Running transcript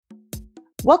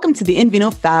Welcome to the In Vino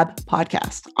Fab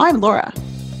podcast. I'm Laura.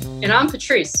 And I'm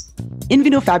Patrice. In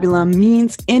Vino Fabulum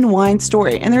means in wine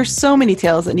story, and there are so many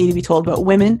tales that need to be told about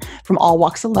women from all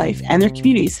walks of life and their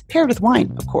communities, paired with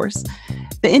wine, of course.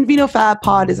 The In Vino Fab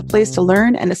pod is a place to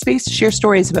learn and a space to share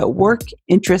stories about work,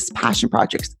 interests, passion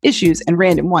projects, issues, and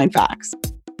random wine facts.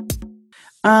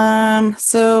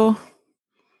 So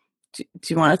do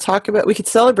you want to talk about, we could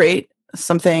celebrate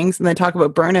some things and then talk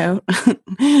about burnout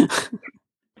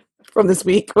from this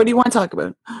week. What do you want to talk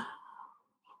about?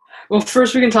 Well,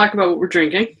 first we can talk about what we're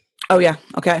drinking. Oh, yeah.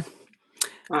 Okay.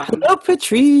 Hello,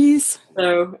 Patrice.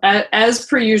 So, as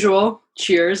per usual,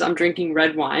 cheers. I'm drinking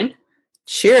red wine.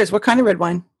 Cheers. What kind of red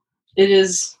wine? It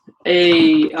is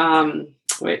a,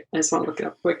 wait, I just want to look it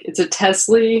up quick. It's a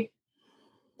Tinsley.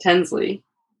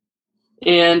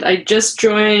 And I just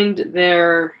joined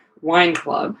their wine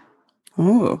club.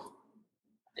 Oh.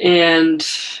 And,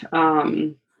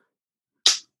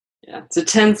 yeah, it's a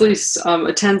Tinsley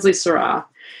Syrah.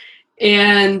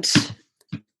 And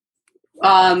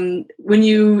when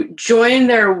you join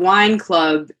their wine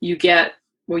club, you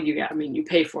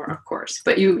pay for it, of course,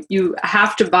 but you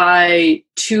have to buy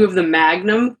 2 of the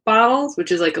Magnum bottles,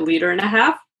 which is like 1.5 liters.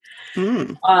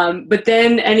 But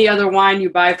then any other wine you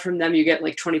buy from them, you get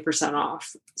like 20%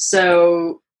 off.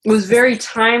 So it was very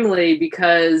timely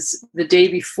because the day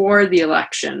before the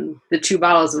election, the 2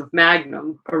 bottles of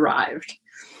Magnum arrived.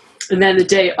 And then the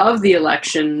day of the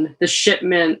election, the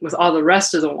shipment with all the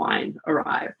rest of the wine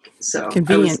arrived. So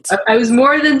convenient. I was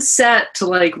more than set to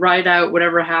like ride out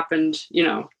whatever happened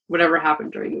during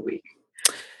the week.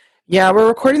 Yeah, we're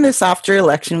recording this after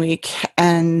election week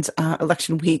and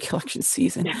election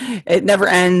season. Yeah. It never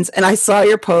ends. And I saw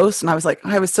your post and I was like,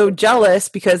 I was so jealous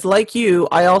because like you,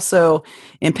 I also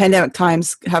in pandemic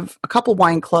times have a couple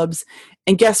wine clubs.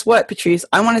 And guess what, Patrice?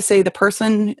 I want to say the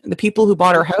people who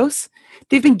bought our house,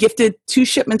 they've been gifted 2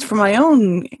 shipments from my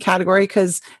own category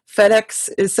because FedEx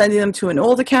is sending them to an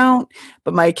old account,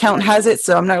 but my account has it,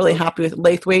 so I'm not really happy with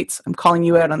Laithwaite's. I'm calling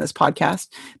you out on this podcast.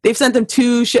 They've sent them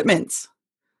 2 shipments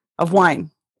of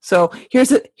wine. So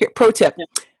here's a pro tip. Yeah.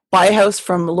 Buy a house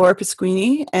from Laura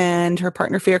Pasquini and her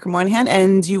partner, Fayrica Moynihan,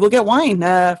 and you will get wine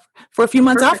for a few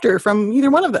months after from either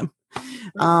one of them.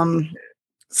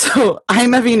 So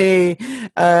I'm having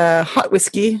a hot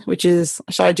whiskey, which is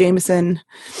a shot of Jameson,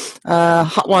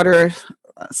 hot water,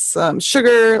 some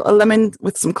sugar, a lemon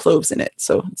with some cloves in it.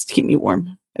 So it's to keep me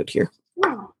warm out here.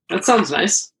 Wow, that sounds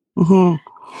nice.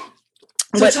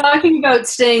 Mm-hmm. So talking about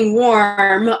staying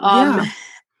warm,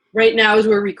 right now as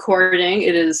we're recording,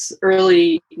 it is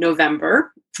early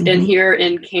November. Mm-hmm. And here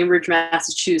in Cambridge,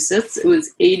 Massachusetts, it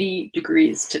was 80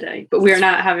 degrees today. But we are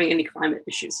not having any climate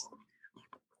issues.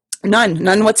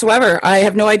 None whatsoever. I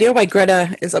have no idea why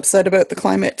Greta is upset about the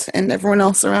climate and everyone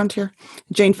else around here.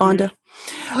 Jane Fonda.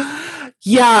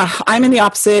 Yeah, I'm in the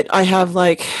opposite. I have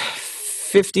like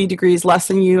 50 degrees less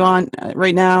than you on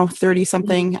right now, 30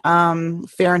 something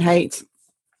Fahrenheit.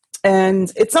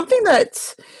 And it's something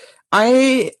that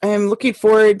I am looking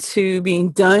forward to being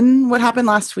done what happened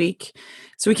last week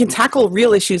so we can tackle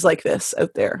real issues like this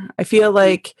out there. I feel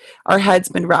like our head's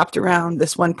been wrapped around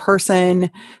this one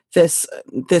person, this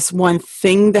one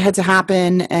thing that had to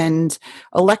happen, and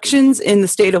elections in the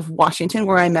state of Washington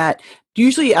where I'm at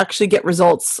usually actually get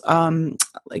results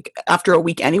like after a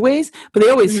week anyways, but they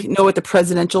always know what the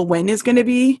presidential win is going to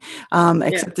be,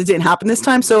 except it didn't happen this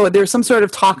time. So there's some sort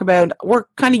of talk about we're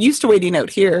kind of used to waiting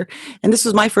out here, and this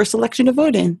was my first election to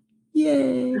vote in.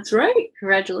 Yay. That's right.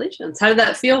 Congratulations. How did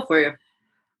that feel for you?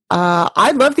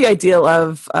 I love the idea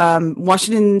of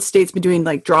Washington State's been doing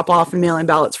like drop off and mail-in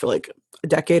ballots for like a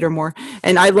decade or more.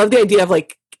 And I love the idea of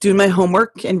like doing my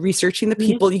homework and researching the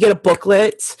people. You get a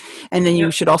booklet and then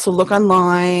you should also look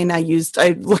online. I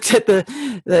looked at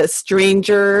the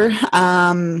Stranger.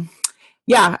 And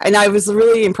I was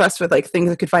really impressed with like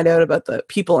things I could find out about the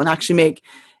people and actually make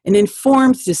an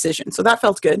informed decision. So that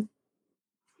felt good.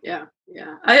 Yeah.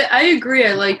 Yeah. I agree.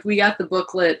 We got the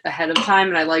booklet ahead of time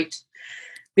and I liked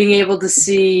being able to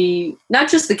see not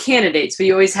just the candidates, but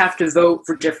you always have to vote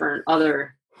for different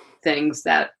other things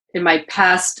that in my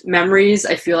past memories,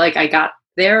 I feel like I got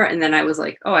there and then I was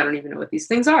like, oh, I don't even know what these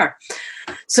things are.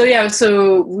 So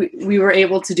we were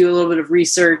able to do a little bit of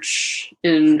research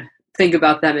and think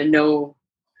about them and know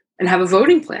and have a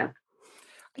voting plan.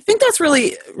 I think that's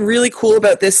really, really cool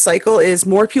about this cycle is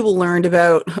more people learned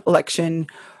about election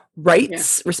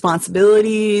rights,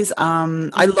 responsibilities.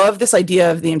 I love this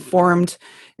idea of the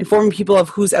informing people of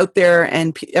who's out there,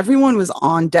 and everyone was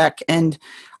on deck. And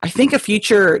I think a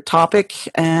future topic,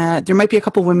 there might be a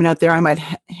couple women out there I might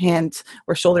hand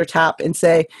or shoulder tap and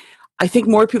say, I think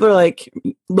more people are like,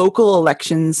 local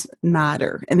elections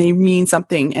matter and they mean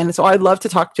something. And so I'd love to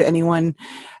talk to anyone,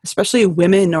 especially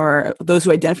women or those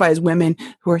who identify as women,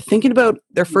 who are thinking about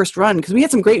their first run, because we had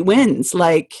some great wins.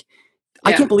 Like,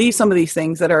 I can't believe some of these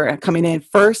things that are coming in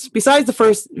first, besides the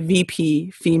first VP,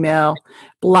 female,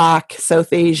 Black,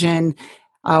 South Asian,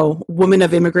 woman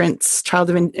of immigrants,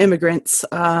 child of immigrants.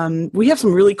 We have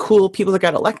some really cool people that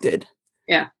got elected.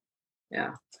 Yeah.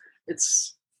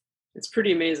 It's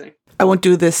pretty amazing. I won't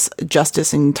do this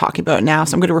justice in talking about it now,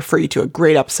 so I'm going to refer you to a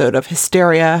great episode of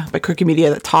Hysteria by Crooked Media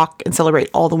that talk and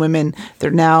celebrate all the women that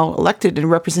are now elected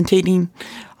and representing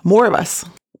more of us.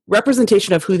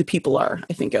 Representation of who the people are,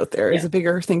 I think, out there is a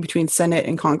bigger thing between Senate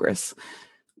and Congress.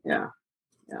 Yeah.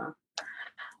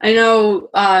 I know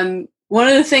one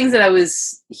of the things that I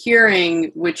was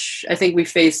hearing, which I think we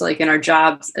face like in our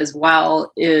jobs as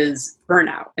well, is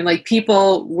burnout. And like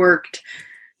people worked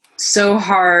so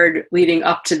hard leading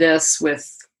up to this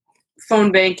with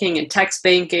phone banking and text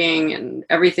banking and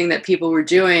everything that people were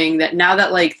doing, that now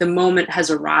that like the moment has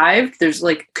arrived, there's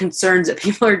like concerns that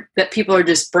people are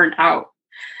just burnt out,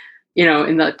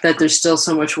 and that there's still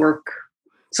so much work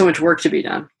to be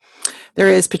done. There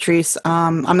is, Patrice.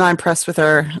 I'm not impressed with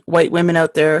our white women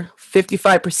out there.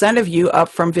 55% of you, up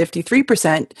from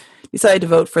 53%, decided to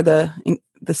vote for the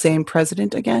same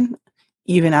president again,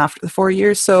 even after the 4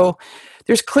 years. So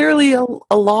there's clearly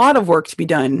a lot of work to be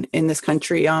done in this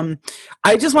country. I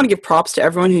just want to give props to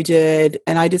everyone who did,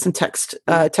 and I did some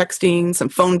texting, some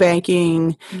phone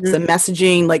banking, some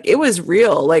messaging. Like, it was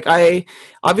real. Like, I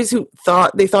obviously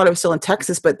thought I was still in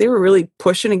Texas, but they were really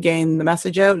pushing and getting the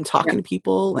message out and talking to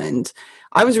people. And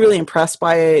I was really impressed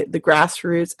by the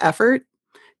grassroots effort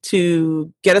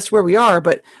to get us where we are.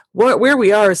 But where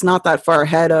we are is not that far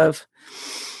ahead of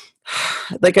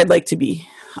like I'd like to be.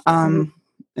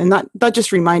 And that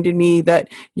just reminded me that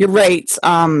you're right.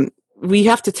 We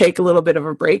have to take a little bit of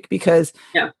a break, because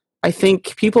I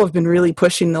think people have been really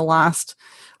pushing the last,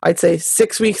 I'd say,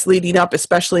 6 weeks leading up,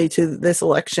 especially to this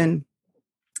election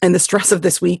and the stress of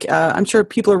this week. I'm sure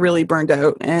people are really burned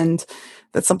out, and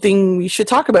that's something we should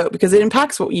talk about because it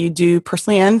impacts what you do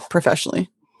personally and professionally.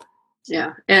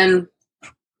 Yeah. And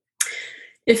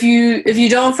if you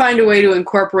don't find a way to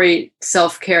incorporate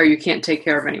self-care, you can't take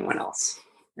care of anyone else.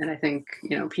 And I think,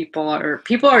 people are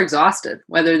exhausted,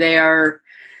 whether they are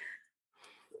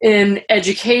in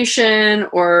education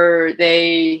or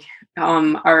they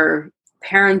are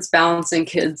parents balancing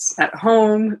kids at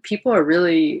home. People are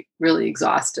really, really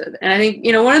exhausted. And I think,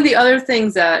 one of the other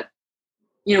things that,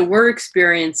 we're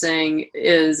experiencing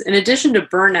is, in addition to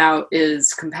burnout,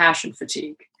 is compassion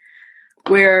fatigue,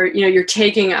 where, you're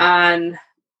taking on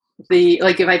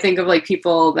if I think of like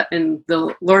people that in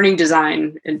the learning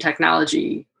design and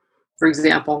technology, for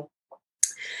example,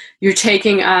 you're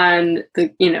taking on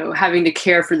having to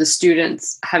care for the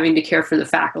students, having to care for the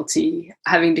faculty,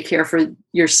 having to care for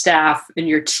your staff and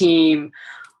your team,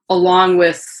 along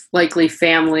with likely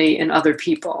family and other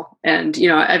people. And,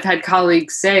 I've had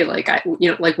colleagues say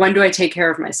when do I take care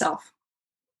of myself?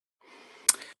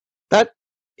 That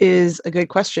is a good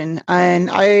question.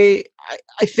 And I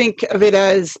think of it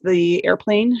as the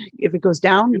airplane. If it goes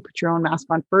down, you put your own mask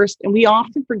on first. And we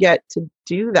often forget to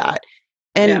do that.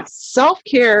 And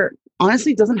self-care,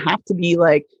 honestly, doesn't have to be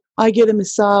like, I get a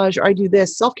massage or I do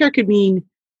this. Self-care could mean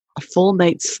a full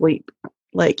night's sleep,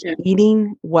 like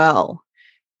eating well,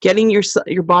 getting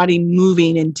your body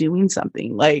moving and doing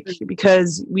something,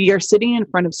 because we are sitting in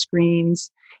front of screens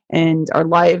and our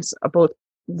lives are both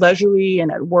leisurely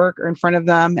and at work or in front of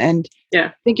them. And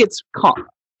I think it's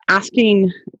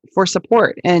asking for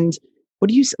support. And what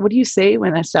do you say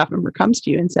when a staff member comes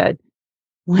to you and said,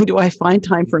 when do I find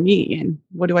time for me? And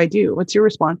what do I do? What's your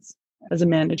response as a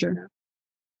manager?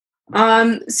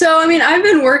 I've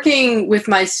been working with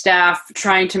my staff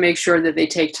trying to make sure that they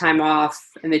take time off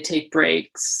and they take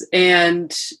breaks.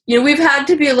 And, we've had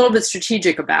to be a little bit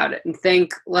strategic about it and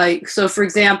think for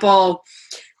example,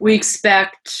 we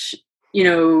expect,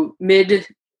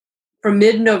 from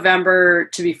mid-November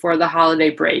to before the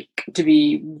holiday break to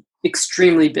be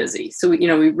extremely busy. So,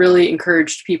 we really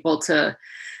encouraged people to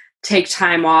take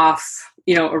time off,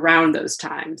 around those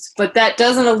times. But that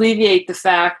doesn't alleviate the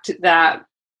fact that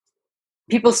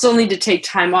people still need to take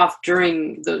time off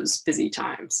during those busy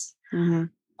times. Mm-hmm.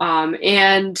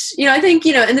 I think,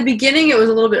 in the beginning, it was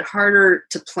a little bit harder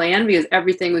to plan because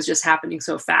everything was just happening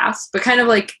so fast. But kind of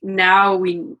like now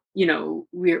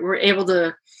we're able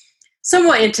to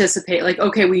somewhat anticipate,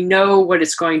 okay, we know what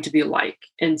it's going to be like.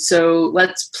 And so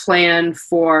let's plan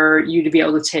for you to be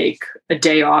able to take a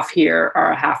day off here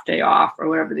or a half day off or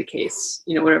whatever the case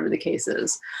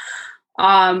is.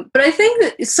 But I think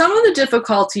that some of the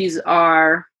difficulties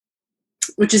are,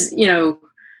 which is,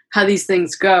 how these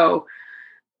things go.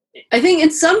 I think in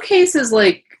some cases,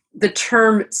 like the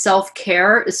term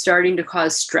self-care is starting to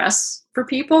cause stress for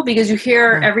people because you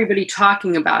hear everybody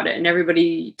talking about it and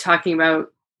everybody talking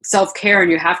about self-care, and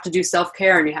you have to do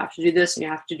self-care and you have to do this and you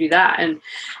have to do that. And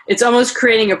it's almost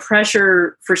creating a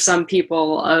pressure for some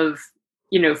people of,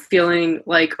 feeling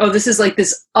like, oh, this is like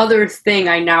this other thing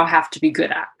I now have to be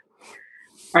good at.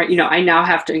 Right. I now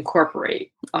have to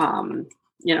incorporate,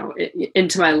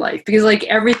 into my life, because like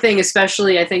everything,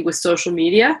 especially I think with social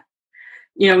media,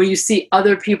 when you see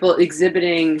other people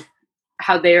exhibiting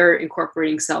how they're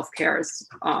incorporating self-care,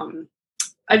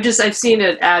 I've seen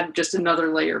it add just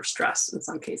another layer of stress in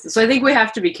some cases. So I think we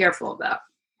have to be careful of that.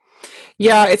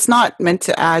 Yeah, it's not meant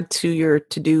to add to your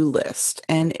to-do list.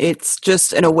 And it's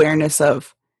just an awareness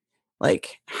of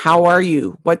like, how are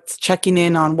you? What's checking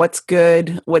in on what's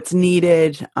good, what's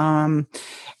needed.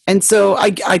 And so I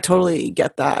totally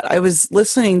get that. I was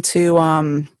listening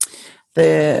to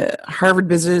the Harvard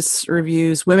Business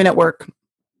Review's Women at Work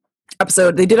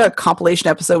episode. They did a compilation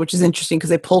episode, which is interesting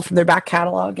because they pulled from their back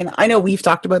catalog. And I know we've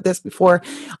talked about this before.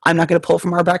 I'm not going to pull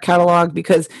from our back catalog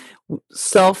because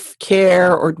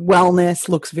self-care or wellness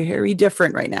looks very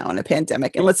different right now in a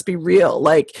pandemic. And let's be real,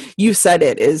 like you said,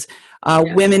 it is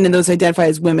women and those identified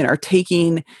as women are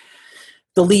taking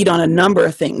the lead on a number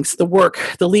of things: the work,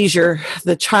 the leisure,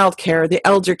 the childcare, the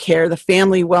elder care, the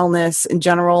family wellness in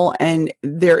general. And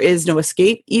there is no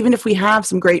escape. Even if we have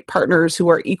some great partners who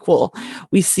are equal,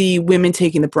 we see women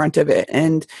taking the brunt of it.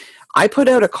 And I put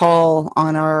out a call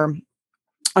on our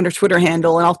Twitter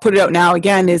handle, and I'll put it out now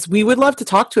again, is we would love to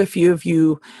talk to a few of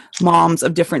you moms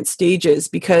of different stages,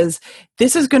 because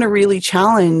this is going to really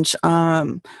challenge,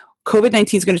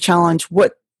 COVID-19 is going to challenge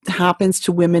what happens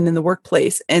to women in the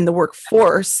workplace and the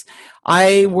workforce.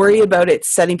 I worry about it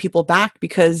setting people back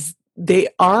because we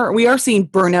are seeing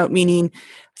burnout, meaning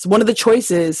one of the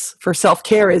choices for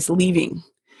self-care is leaving,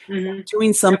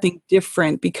 doing something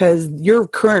different, because your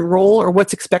current role or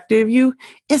what's expected of you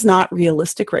is not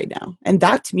realistic right now. And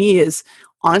that to me is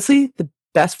honestly the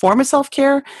best form of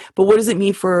self-care. But what does it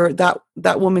mean for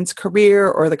that woman's career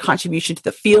or the contribution to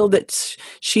the field that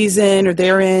she's in or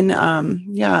they're in?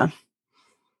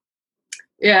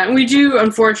 Yeah, and we do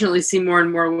unfortunately see more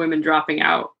and more women dropping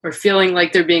out or feeling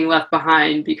like they're being left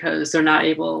behind because they're not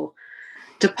able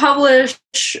to publish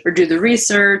or do the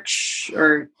research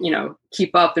or,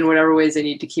 keep up in whatever ways they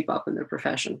need to keep up in their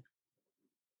profession.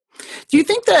 Do you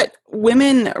think that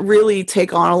women really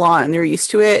take on a lot and they're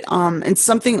used to it? And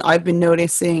something I've been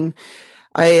noticing,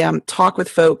 I talk with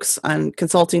folks on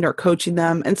consulting or coaching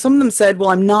them, and some of them said, well,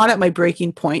 I'm not at my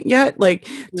breaking point yet. Like,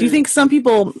 do you think some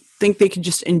people think they can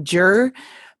just endure?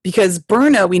 Because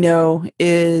burnout, we know,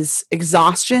 is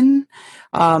exhaustion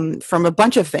from a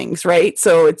bunch of things, right?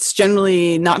 So it's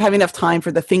generally not having enough time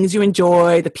for the things you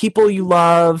enjoy, the people you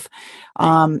love,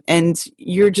 and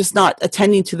you're just not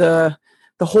attending to the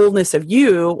wholeness of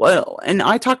you. Well, and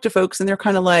I talk to folks and they're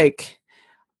kind of like,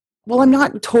 well, I'm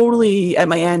not totally at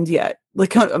my end yet.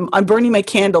 Like I'm burning my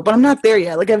candle, but I'm not there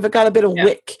yet. Like I've got a bit of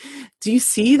wick. Do you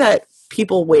see that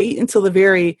people wait until the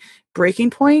very breaking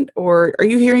point, or are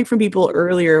you hearing from people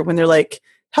earlier when they're like,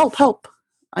 help,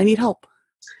 I need help?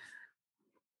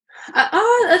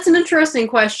 That's an interesting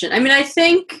question. I mean, I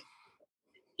think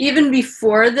even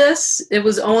before this, it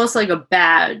was almost like a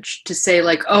badge to say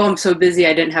like, oh, I'm so busy,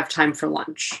 I didn't have time for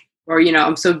lunch. Or,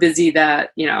 I'm so busy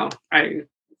that, I,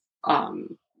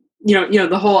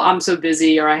 the whole I'm so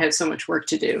busy or I have so much work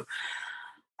to do.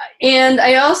 And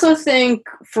I also think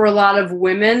for a lot of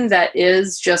women, that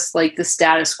is just like the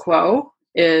status quo,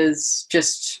 is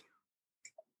just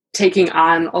taking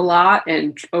on a lot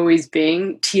and always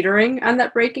being teetering on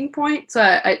that breaking point. So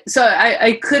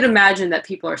I could imagine that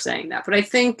people are saying that. But I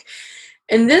think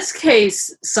in this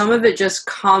case, some of it just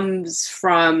comes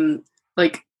from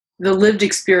like the lived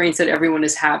experience that everyone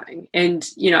is having. And,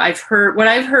 I've heard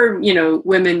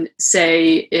women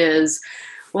say is,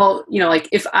 well, like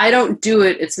if I don't do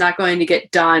it, it's not going to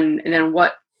get done. And then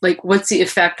what's the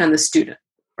effect on the student?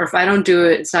 Or if I don't do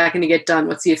it, it's not going to get done.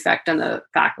 What's the effect on the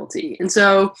faculty? And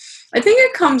so I think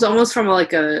it comes almost from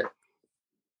like a,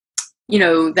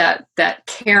 that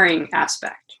caring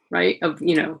aspect, right? Of,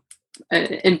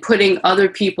 and putting other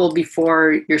people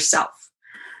before yourself.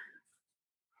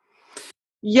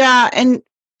 Yeah. And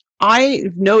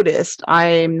I've noticed,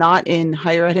 I'm not in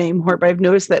higher ed anymore, but I've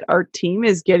noticed that our team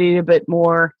is getting a bit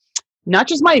more, not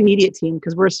just my immediate team,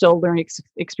 because we're still learning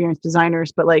experience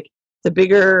designers, but like the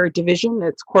bigger division,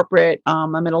 it's corporate.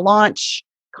 I'm at a launch.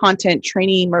 content,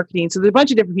 training, marketing. So there's a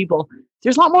bunch of different people.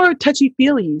 There's a lot more touchy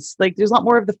feelies. Like there's a lot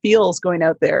more of the feels going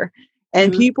out there,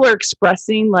 and people are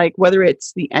expressing, like, whether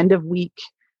it's the end of week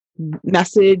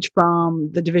message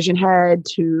from the division head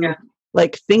to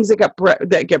like things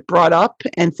that get brought up,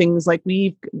 and things like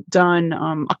we've done.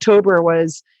 October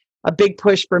was a big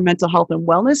push for mental health and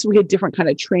wellness. We had different kind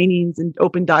of trainings and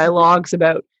open dialogues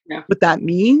about what that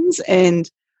means. And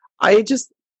I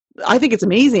think it's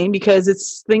amazing because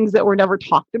it's things that were never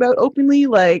talked about openly.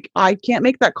 Like, I can't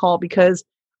make that call because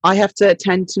I have to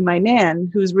attend to my nan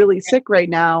who's really sick right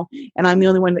now, and I'm the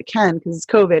only one that can because it's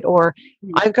COVID. Or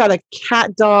I've got a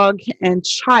cat, dog, and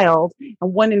child,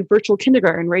 and one in virtual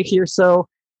kindergarten right here. So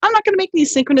I'm not going to make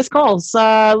these synchronous calls.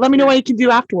 Let me know what you can do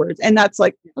afterwards. And that's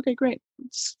like, okay, great.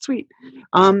 Sweet.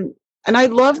 And I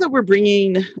love that we're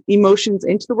bringing emotions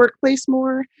into the workplace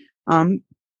more. I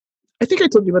think I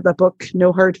told you about that book,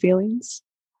 No Hard Feelings.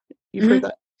 You've heard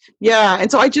that? Yeah.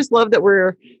 And so I just love that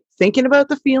we're thinking about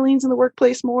the feelings in the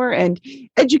workplace more. And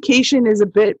education is a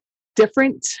bit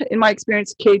different in my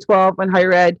experience, K-12 and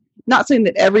higher ed. Not saying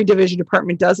that every division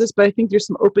department does this, but I think there's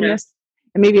some openness.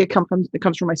 And maybe it comes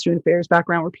from my student affairs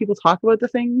background, where people talk about the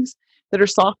things that are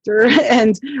softer.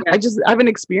 And I haven't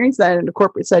experienced that in a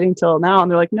corporate setting till now.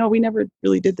 And they're like, no, we never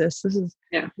really did this. This is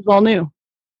all new.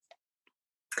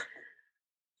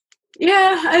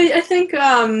 Yeah, I think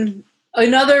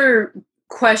another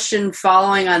question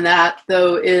following on that,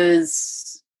 though,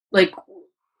 is like,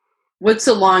 what's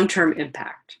the long-term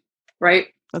impact, right?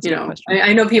 That's you know,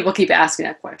 I know people keep asking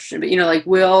that question, but, you know, like,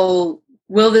 will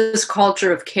this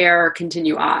culture of care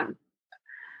continue on,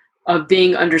 of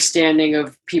being understanding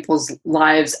of people's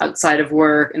lives outside of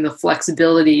work and the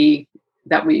flexibility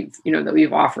that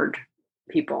we've offered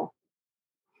people?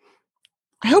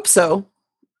 I hope so.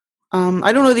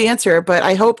 I don't know the answer, but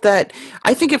I hope that,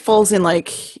 I think it falls in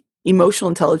like emotional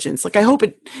intelligence. Like, I hope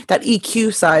that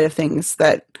EQ side of things,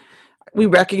 that we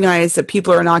recognize that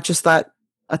people are not just that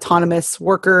autonomous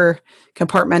worker,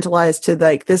 compartmentalized to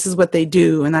like, this is what they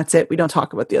do and that's it. We don't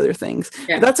talk about the other things.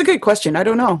 But that's a good question. I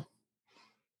don't know.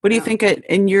 What do you think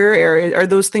in your area? Are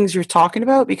those things you're talking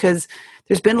about? Because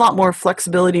there's been a lot more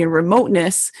flexibility and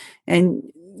remoteness, and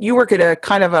you work at a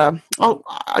kind of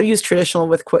I'll use traditional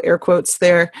with air quotes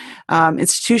there,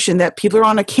 institution that people are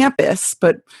on a campus,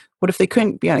 but what if they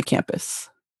couldn't be on a campus?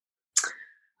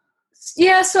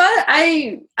 Yeah, so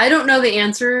I don't know the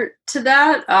answer to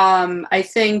that. I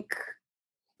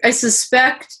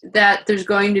suspect that there's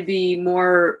going to be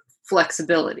more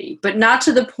flexibility, but not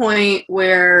to the point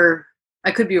where,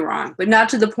 I could be wrong, but not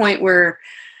to the point where,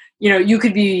 you know, you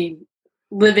could be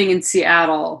living in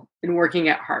Seattle and working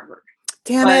at Harvard.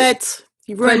 Damn it.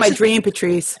 You ruined my dream,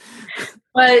 Patrice.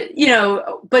 But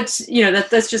that's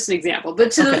just an example.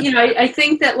 But I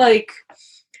think that, like,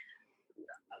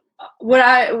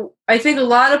 I think a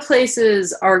lot of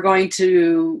places are going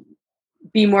to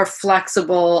be more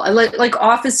flexible. Like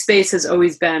office space has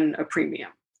always been a premium,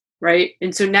 right?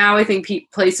 And so now I think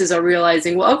places are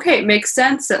realizing, well, okay, it makes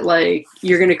sense that, like,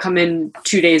 you're going to come in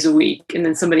 2 days a week and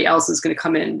then somebody else is going to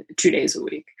come in 2 days a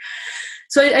week.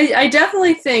 So I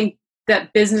definitely think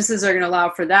that businesses are going to allow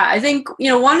for that. I think, you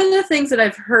know, one of the things that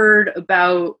I've heard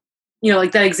about, you know,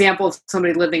 like that example of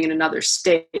somebody living in another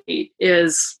state,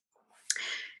 is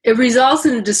it results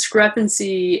in a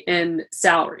discrepancy in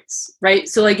salaries, right?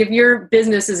 So, like, if your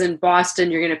business is in Boston,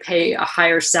 you're going to pay a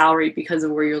higher salary because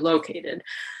of where you're located.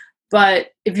 But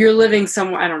if you're living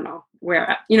somewhere, I don't know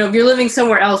where, you know, if you're living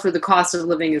somewhere else where the cost of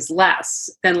living is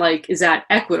less, then, like, is that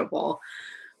equitable?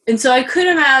 And so I could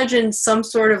imagine some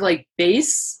sort of like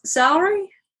base salary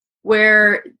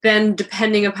where then,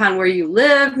 depending upon where you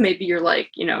live, maybe you're, like,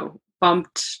 you know,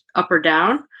 bumped up or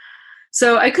down.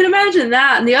 So I could imagine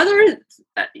that. And the other,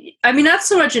 I mean, not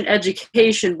so much in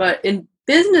education, but in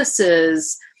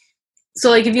businesses. So,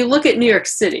 like, if you look at New York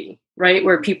City, right,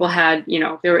 where people had, you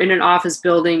know, they were in an office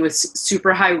building with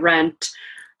super high rent,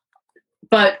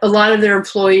 but a lot of their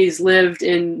employees lived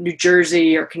in New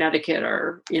Jersey or Connecticut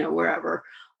or, you know, wherever.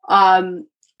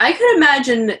 I could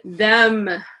imagine them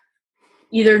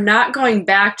either not going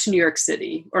back to New York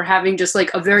City or having just like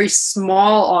a very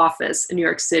small office in New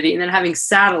York City and then having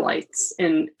satellites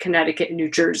in Connecticut and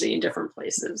New Jersey and different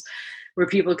places where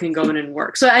people can go in and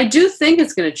work. So I do think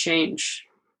it's going to change.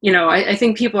 You know, I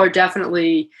think people are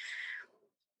definitely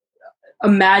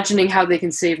imagining how they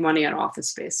can save money on office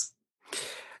space.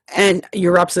 And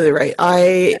you're absolutely right.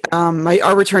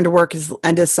 Our return to work is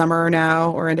end of summer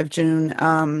now or end of June,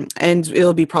 and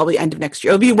it'll be probably end of next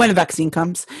year. It'll be when the vaccine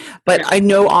comes. But Yeah. I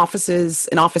know offices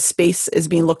and office space is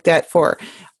being looked at for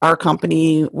our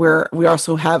company, where we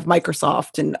also have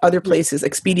Microsoft and other places.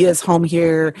 Expedia's home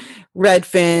here,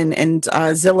 Redfin, and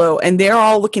Zillow, and they're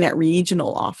all looking at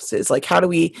regional offices. Like, how do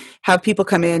we have people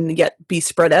come in and yet be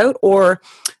spread out, or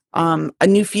a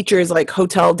new feature is like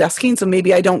hotel desking. So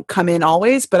maybe I don't come in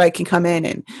always, but I can come in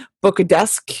and book a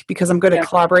desk because I'm going to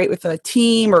collaborate with a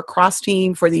team or cross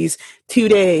team for these 2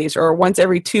 days or once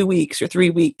every 2 weeks or 3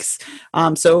 weeks.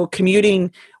 So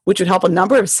commuting, which would help a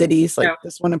number of cities, like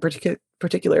this one in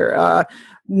particular,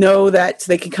 know that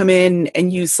they can come in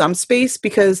and use some space,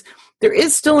 because there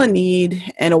is still a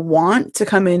need and a want to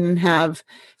come in and have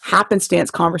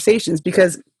happenstance conversations.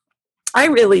 Because I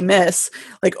really miss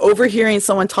like overhearing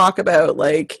someone talk about,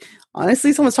 like,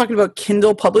 honestly, someone's talking about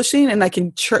Kindle publishing and I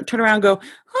can turn around and go,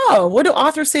 oh, what do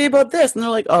authors say about this? And they're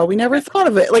like, oh, we never thought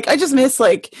of it. Like, I just miss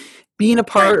like being a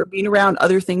part or being around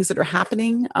other things that are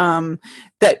happening.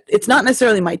 That it's not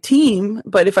necessarily my team,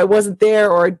 but if I wasn't there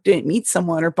or I didn't meet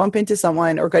someone or bump into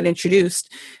someone or got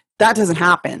introduced, that doesn't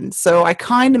happen. So I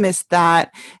kind of miss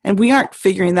that. And we aren't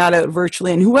figuring that out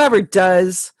virtually. And whoever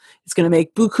does, it's going to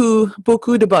make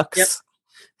beaucoup de bucks.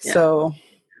 Yep. So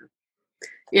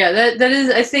yeah, that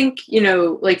is, I think,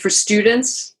 like for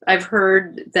students, I've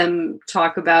heard them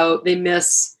talk about they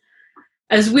miss,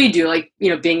 as we do, like,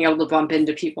 being able to bump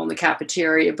into people in the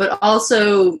cafeteria, but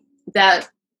also that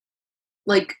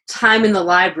like time in the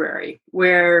library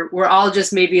where we're all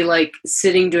just maybe like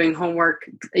sitting doing homework.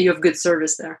 You have good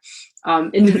service there,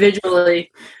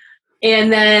 individually.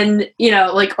 And then,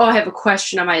 like, oh, I have a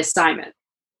question on my assignment.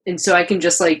 And so I can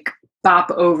just like bop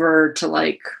over to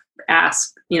like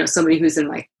ask, somebody who's in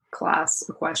my class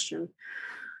a question.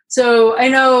 So I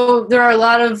know there are a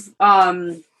lot of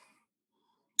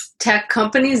tech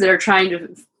companies that are trying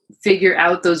to figure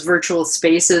out those virtual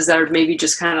spaces that are maybe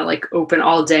just kind of like open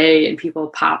all day and people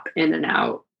pop in and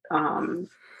out.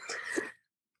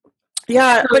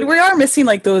 Yeah, but we are missing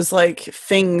like those like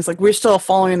things, like we're still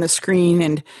following the screen,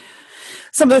 and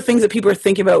some of the things that people are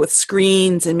thinking about with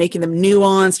screens and making them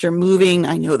nuanced or moving.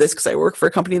 I know this because I work for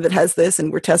a company that has this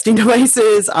and we're testing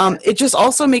devices. It just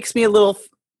also makes me a little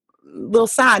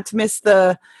sad to miss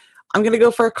I'm going to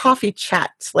go for a coffee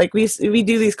chat. Like we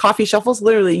do these coffee shuffles.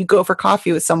 Literally, you go for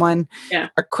coffee with someone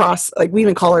across, like we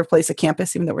even call our place a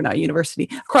campus, even though we're not a university.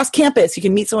 Across campus, you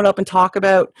can meet someone up and talk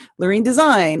about Lorraine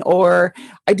design. Or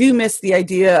I do miss the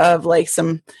idea of like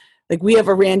like we have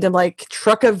a random like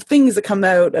truck of things that come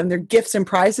out and they're gifts and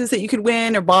prizes that you could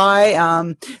win or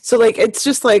buy. So like, it's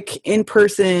just like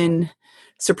in-person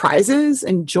surprises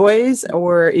and joys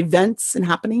or events and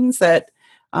happenings that,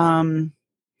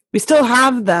 we still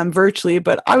have them virtually,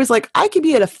 but I was like, I could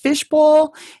be at a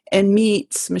fishbowl and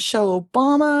meet Michelle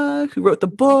Obama, who wrote the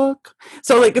book.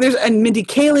 So like and Mindy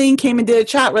Kaling came and did a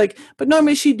chat. We're like, but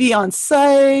normally she'd be on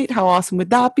site. How awesome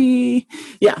would that be?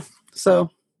 Yeah. So.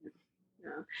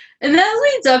 Yeah. And that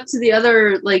leads up to the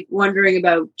other, like wondering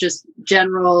about just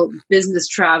general business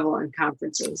travel and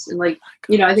conferences. And like,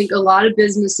 I think a lot of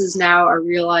businesses now are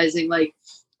realizing like,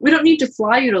 we don't need to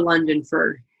fly you to London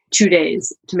for 2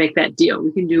 days to make that deal.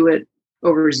 We can do it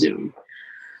over Zoom.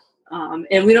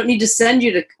 And we don't need to send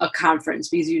you to a conference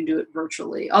because you can do it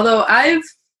virtually. Although I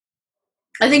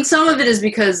think some of it is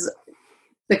because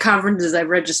the conferences I've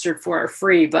registered for are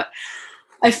free, but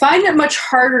I find it much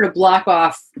harder to block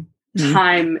off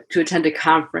time to attend a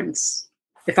conference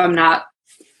if I'm not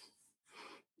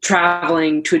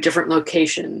traveling to a different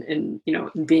location and,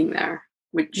 and being there,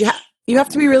 which you have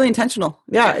to be really intentional.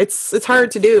 Yeah, it's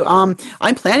hard to do.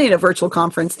 I'm planning a virtual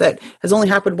conference that has only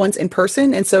happened once in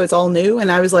person, and so it's all new.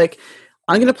 And I was like,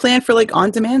 I'm going to plan for like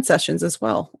on-demand sessions as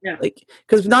well. Yeah. Like,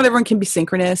 because not everyone can be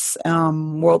synchronous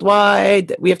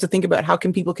worldwide. We have to think about how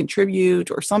can people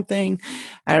contribute or something.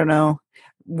 I don't know.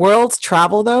 World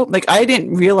travel though, like I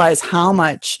didn't realize how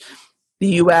much the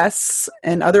U.S.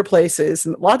 and other places,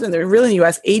 and a lot of them, really in the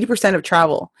U.S., 80% of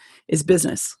travel is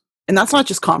business, and that's not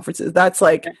just conferences. That's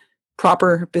like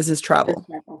proper business travel.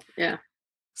 Yeah.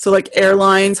 So like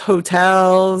airlines,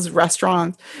 hotels,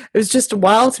 restaurants. It was just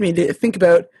wild to me to think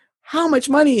about how much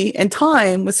money and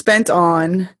time was spent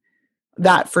on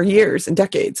that for years and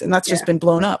decades. And that's just been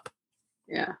blown up.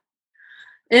 Yeah.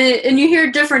 And you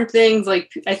hear different things.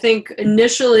 Like I think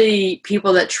initially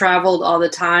people that traveled all the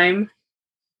time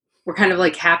were kind of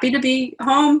like happy to be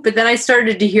home. But then I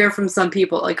started to hear from some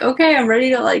people like, okay, I'm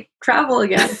ready to like travel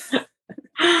again.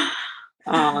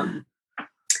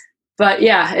 But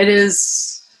yeah,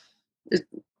 it's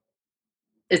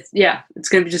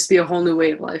going to just be a whole new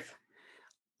way of life.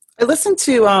 I listen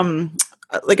to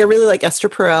like I really like Esther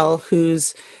Perel,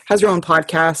 who's has her own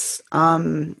podcast.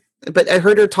 But I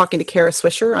heard her talking to Kara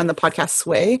Swisher on the podcast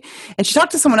Sway, and she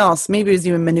talked to someone else. Maybe it was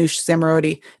even Manoush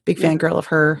Zomorodi, big fangirl of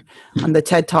her on the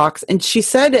TED Talks, and she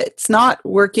said it's not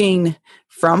working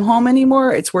from home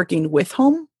anymore; it's working with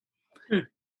home.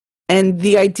 And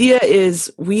the idea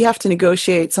is we have to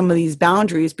negotiate some of these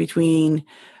boundaries between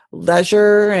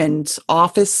leisure and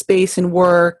office space and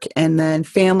work and then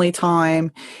family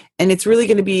time. And it's really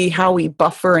going to be how we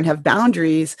buffer and have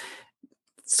boundaries.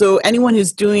 So anyone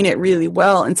who's doing it really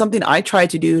well, and something I tried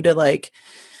to do to like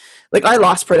I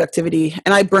lost productivity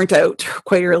and I burnt out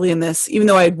quite early in this. Even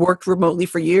though I had worked remotely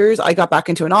for years, I got back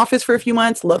into an office for a few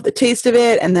months, loved the taste of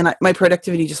it, and then my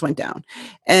productivity just went down.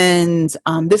 And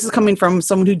this is coming from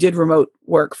someone who did remote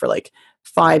work for like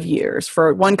 5 years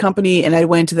for one company, and I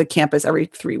went to the campus every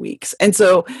 3 weeks. And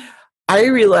so I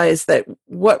realized that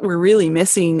what we're really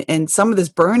missing and some of this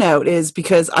burnout is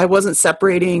because I wasn't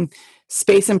separating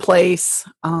space and place,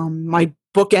 my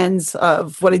bookends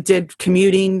of what I did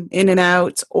commuting in and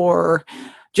out, or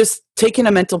just taking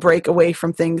a mental break away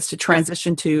from things to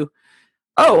transition to,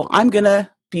 oh, I'm going to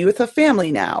be with a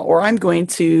family now, or I'm going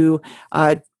to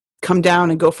come down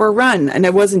and go for a run. And I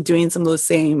wasn't doing some of those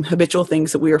same habitual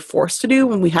things that we are forced to do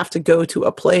when we have to go to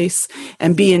a place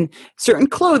and be in certain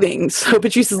clothing. So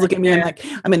Patrice is looking at me, I'm like,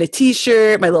 I'm in a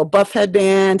t-shirt, my little buff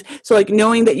headband. So like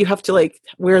knowing that you have to like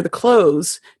wear the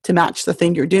clothes to match the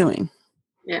thing you're doing.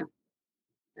 Yeah.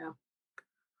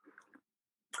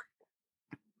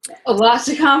 A lot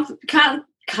to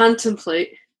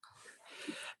contemplate.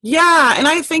 Yeah, and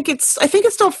I think it's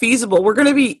still feasible. We're going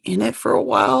to be in it for a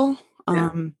while.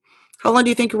 Yeah. How long do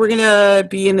you think we're going to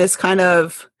be in this kind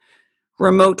of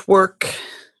remote work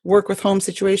with home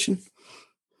situation?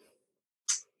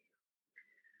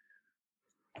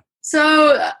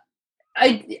 So,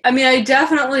 I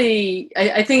definitely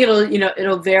think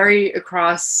it'll vary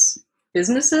across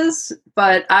businesses,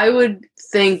 but I would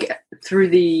think through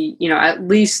at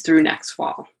least through next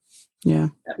fall. Yeah,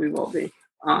 that we will be.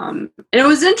 And it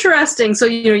was interesting. So,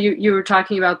 you were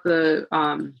talking about the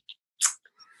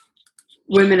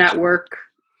Women at Work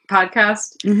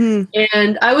podcast. Mm-hmm.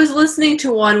 And I was listening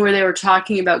to one where they were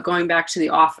talking about going back to the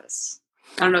office.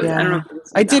 I don't know. Yeah. I don't know.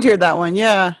 I did hear that one.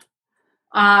 Yeah.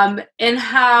 And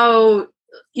how,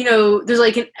 there's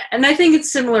like, and I think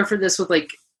it's similar for this with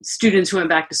like students who went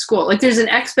back to school. Like there's an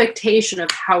expectation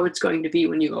of how it's going to be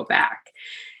when you go back.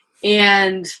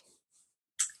 And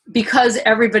because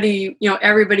everybody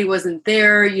wasn't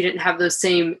there, you didn't have those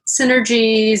same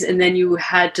synergies. And then you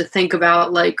had to think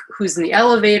about like, who's in the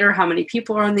elevator, how many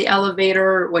people are in the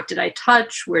elevator, what did I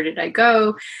touch, where did I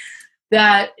go?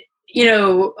 That,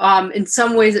 in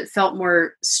some ways it felt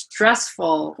more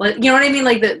stressful. Like, you know what I mean?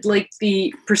 Like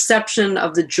the perception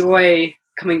of the joy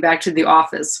coming back to the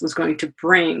office was going to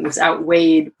bring was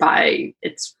outweighed by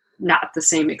it's not the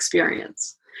same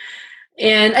experience.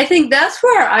 And I think that's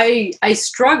where I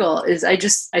struggle is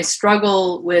I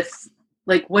struggle with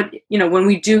like what, when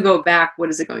we do go back, what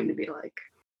is it going to be like?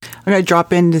 I'm going to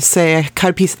drop in to say I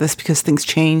cut a piece of this because things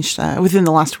changed within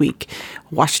the last week.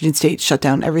 Washington State shut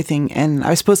down everything, and I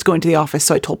was supposed to go into the office,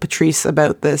 so I told Patrice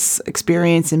about this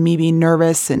experience and me being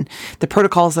nervous and the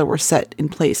protocols that were set in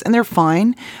place, and they're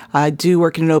fine. I do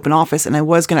work in an open office, and I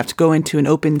was going to have to go into an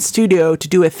open studio to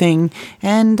do a thing,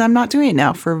 and I'm not doing it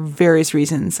now for various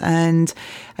reasons, and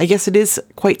I guess it is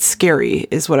quite scary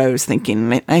is what I was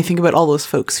thinking. And I think about all those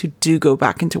folks who do go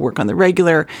back into work on the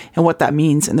regular and what that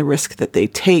means and the risk that they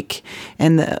take,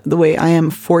 and the way I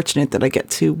am fortunate that I get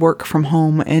to work from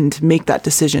home and make that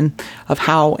decision of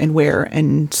how and where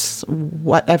and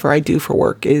whatever I do for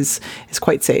work is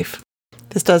quite safe.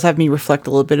 This does have me reflect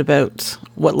a little bit about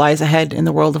what lies ahead in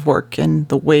the world of work and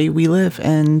the way we live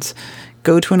and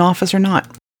go to an office or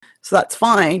not. So that's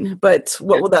fine, but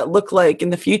what will that look like in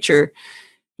the future?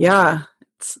 Yeah,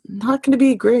 it's not going to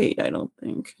be great, I don't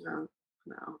think. No.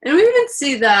 And we even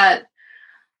see that.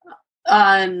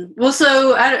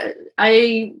 So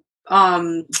I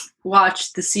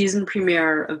watched the season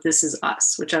premiere of This Is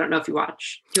Us, which I don't know if you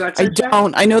watch. Do you watch that? I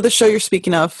don't. I know the show you're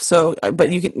speaking of, so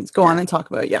but you can go on and talk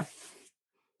about it. Yeah.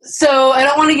 So I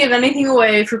don't want to give anything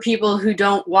away for people who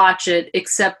don't watch it,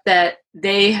 except that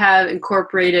they have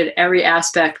incorporated every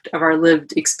aspect of our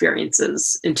lived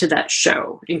experiences into that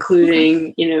show,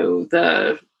 including,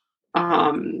 the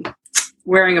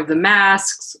wearing of the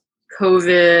masks,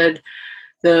 COVID,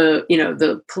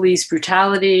 the police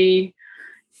brutality.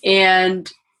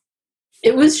 And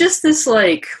it was just this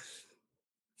like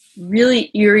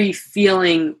really eerie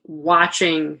feeling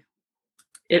watching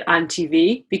it on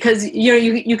TV, because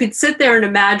you could sit there and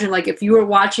imagine, like, if you were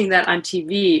watching that on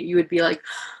TV, you would be like,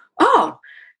 oh,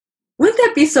 wouldn't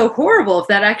that be so horrible if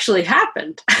that actually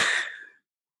happened?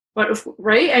 What if,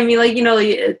 right? I mean, like,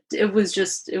 it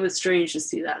was strange to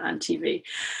see that on TV.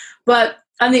 But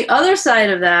on the other side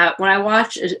of that, when I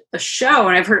watch a show,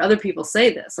 and I've heard other people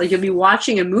say this, like, you'll be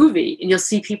watching a movie and you'll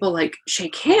see people like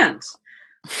shake hands.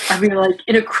 I mean, like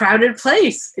in a crowded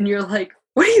place, and you're like,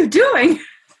 what are you doing?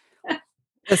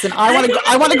 Listen,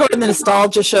 I want to go to the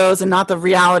nostalgia shows and not the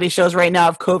reality shows right now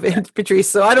of COVID, Patrice.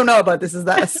 So I don't know about This Is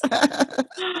Us.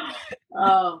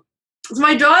 Oh, so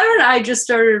my daughter and I just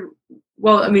started.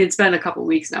 Well, I mean, it's been a couple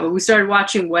weeks now, but we started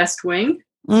watching West Wing.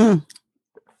 I've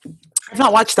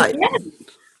not watched that yet.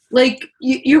 Like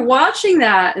you're watching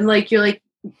that, and like you're like,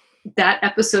 that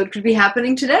episode could be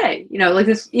happening today. Like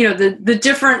this. The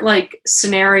different like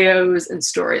scenarios and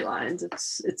storylines.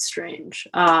 It's strange.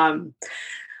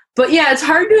 But yeah, it's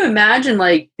hard to imagine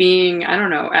like being, I don't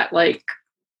know, at like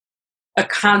a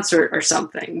concert or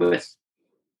something with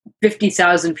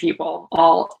 50,000 people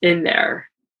all in there.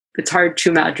 It's hard to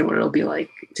imagine what it'll be like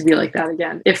to be like that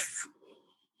again. If,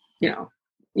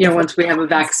 once we have a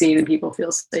vaccine and people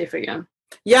feel safe again.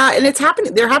 Yeah. And it's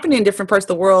happening. They're happening in different parts of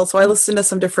the world. So I listened to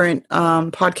some different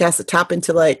podcasts that tap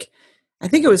into like, I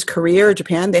think it was Korea or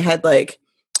Japan. They had like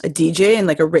a DJ and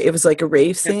like it was like a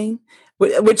rave thing.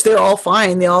 Which they're all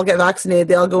fine. They all get vaccinated.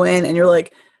 They all go in, and you're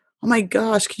like, oh my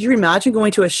gosh, could you imagine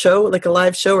going to a show, like a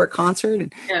live show or a concert,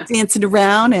 and dancing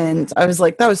around? And I was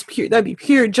like, that'd be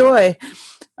pure joy.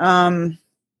 One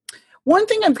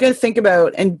thing I'm going to think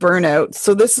about and burnout.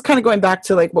 So this is kind of going back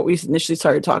to like what we initially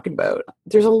started talking about.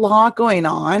 There's a lot going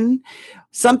on.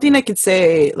 Something I could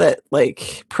say that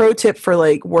like pro tip for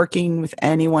like working with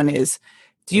anyone is,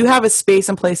 do you have a space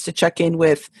and place to check in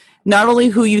with not only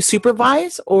who you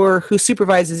supervise or who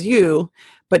supervises you,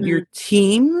 but your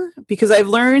team? Because I've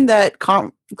learned that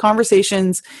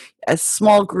conversations as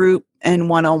small group and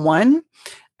one-on-one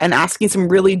and asking some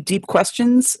really deep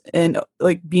questions and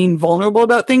like being vulnerable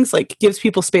about things, like gives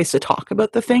people space to talk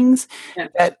about the things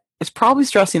that is probably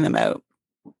stressing them out.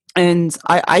 And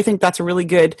I think that's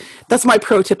that's my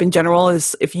pro tip in general,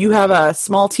 is if you have a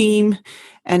small team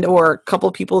and or a couple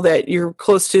of people that you're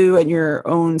close to and your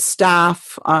own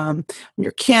staff,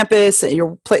 your campus, at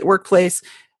your workplace,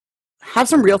 have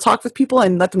some real talk with people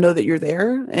and let them know that you're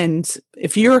there. And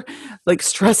if you're like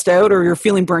stressed out or you're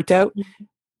feeling burnt out,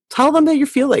 tell them that you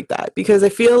feel like that, because I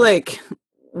feel like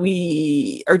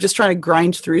we are just trying to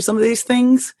grind through some of these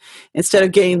things instead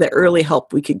of getting the early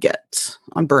help we could get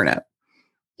on burnout.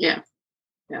 Yeah.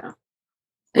 What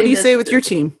do you say with your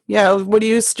team? Yeah. What do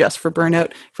you suggest for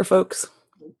burnout for folks?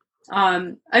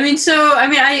 I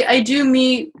do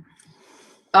meet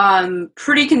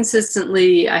pretty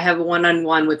consistently. I have a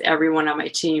one-on-one with everyone on my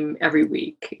team every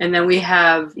week. And then we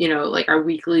have, like our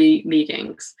weekly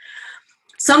meetings.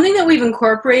 Something that we've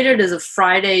incorporated is a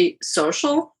Friday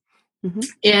social.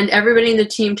 And everybody in the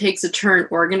team takes a turn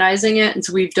organizing it. And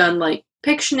so we've done like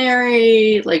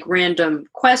Pictionary, like random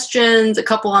questions. A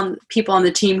couple people on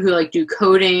the team who like do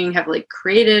coding have like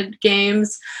created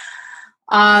games.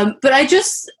 But I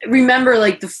just remember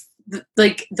like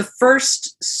the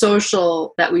first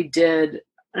social that we did,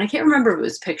 and I can't remember if it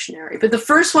was Pictionary, but the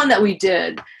first one that we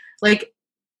did, like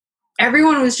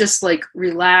everyone was just like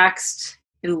relaxed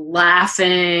and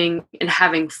laughing and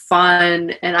having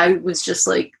fun. And I was just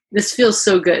like, this feels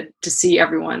so good to see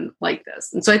everyone like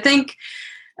this. And so I think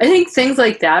things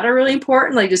like that are really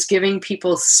important, like just giving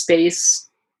people space,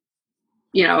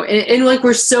 and like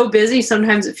we're so busy,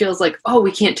 sometimes it feels like, oh,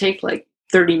 we can't take like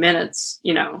 30 minutes,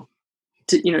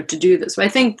 to do this. But I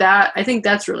think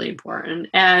that's really important.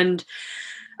 And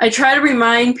I try to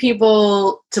remind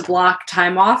people to block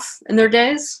time off in their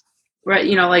days, right?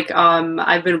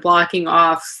 I've been blocking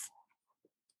off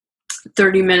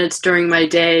 30 minutes during my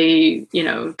day,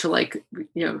 to like,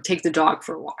 take the dog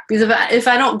for a walk. Because if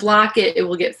I don't block it, it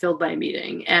will get filled by a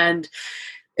meeting. And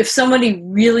if somebody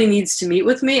really needs to meet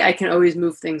with me, I can always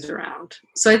move things around.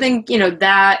 So I think,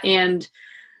 that, and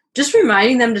just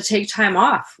reminding them to take time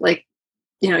off. Like,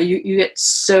 you get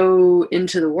so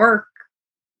into the work.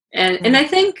 And I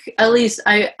think, at least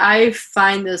I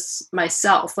find this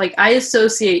myself, like I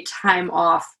associate time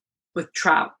off with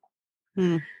travel.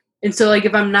 And so like,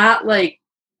 if I'm not like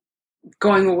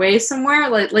going away somewhere,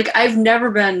 like I've never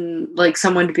been like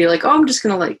someone to be like, oh, I'm just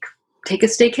going to like take a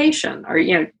staycation or,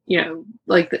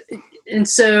 and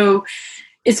so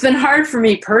it's been hard for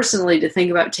me personally to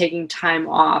think about taking time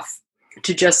off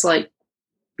to just like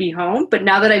be home. But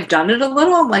now that I've done it a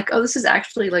little, I'm like, oh, this is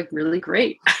actually like really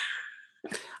great.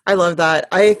 I love that.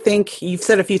 I think you've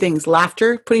said a few things.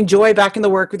 Laughter, putting joy back in the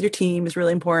work with your team is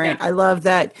really Yeah. important. I love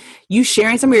that you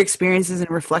sharing some of your experiences and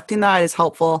reflecting that is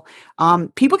helpful.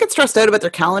 People get stressed out about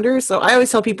their calendars. So I always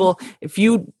tell people if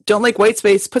you don't like white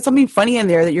space, put something funny in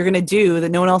there that you're going to do that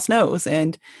no one else knows.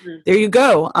 And Mhm. there you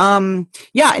go.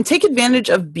 Yeah. And take advantage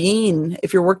of being,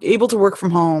 if you're able to work from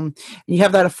home and you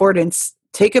have that affordance,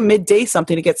 take a midday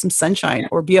something to get some sunshine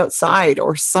or be outside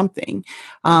or something,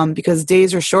 because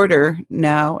days are shorter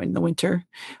now in the winter,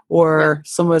 Yeah. or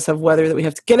some of us have weather that we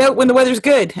have to get out when the weather's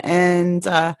good. And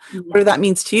Mhm. whatever that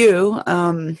means to you.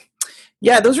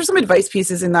 Yeah, those are some advice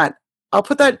pieces in that. I'll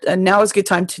put that now is a good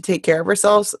time to take care of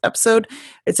ourselves episode.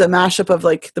 It's a mashup of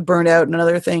like the burnout and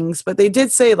other things, but they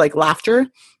did say like laughter,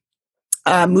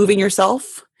 moving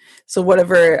yourself. So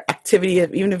whatever activity,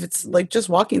 even if it's like just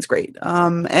walking is great.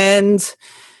 And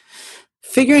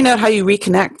figuring out how you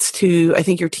reconnect to, I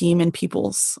think, your team and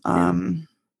people's.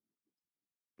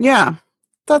 Yeah,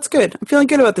 that's good. I'm feeling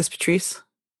good about this, Patrice.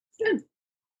 Good.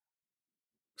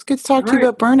 It's good to talk All to you right.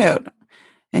 about burnout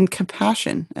and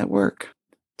compassion at work.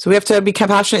 So we have to be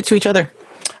compassionate to each other.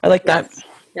 I like that.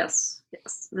 Yes.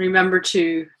 Remember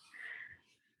to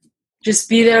just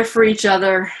be there for each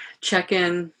other, check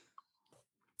in.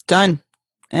 Done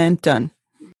and done.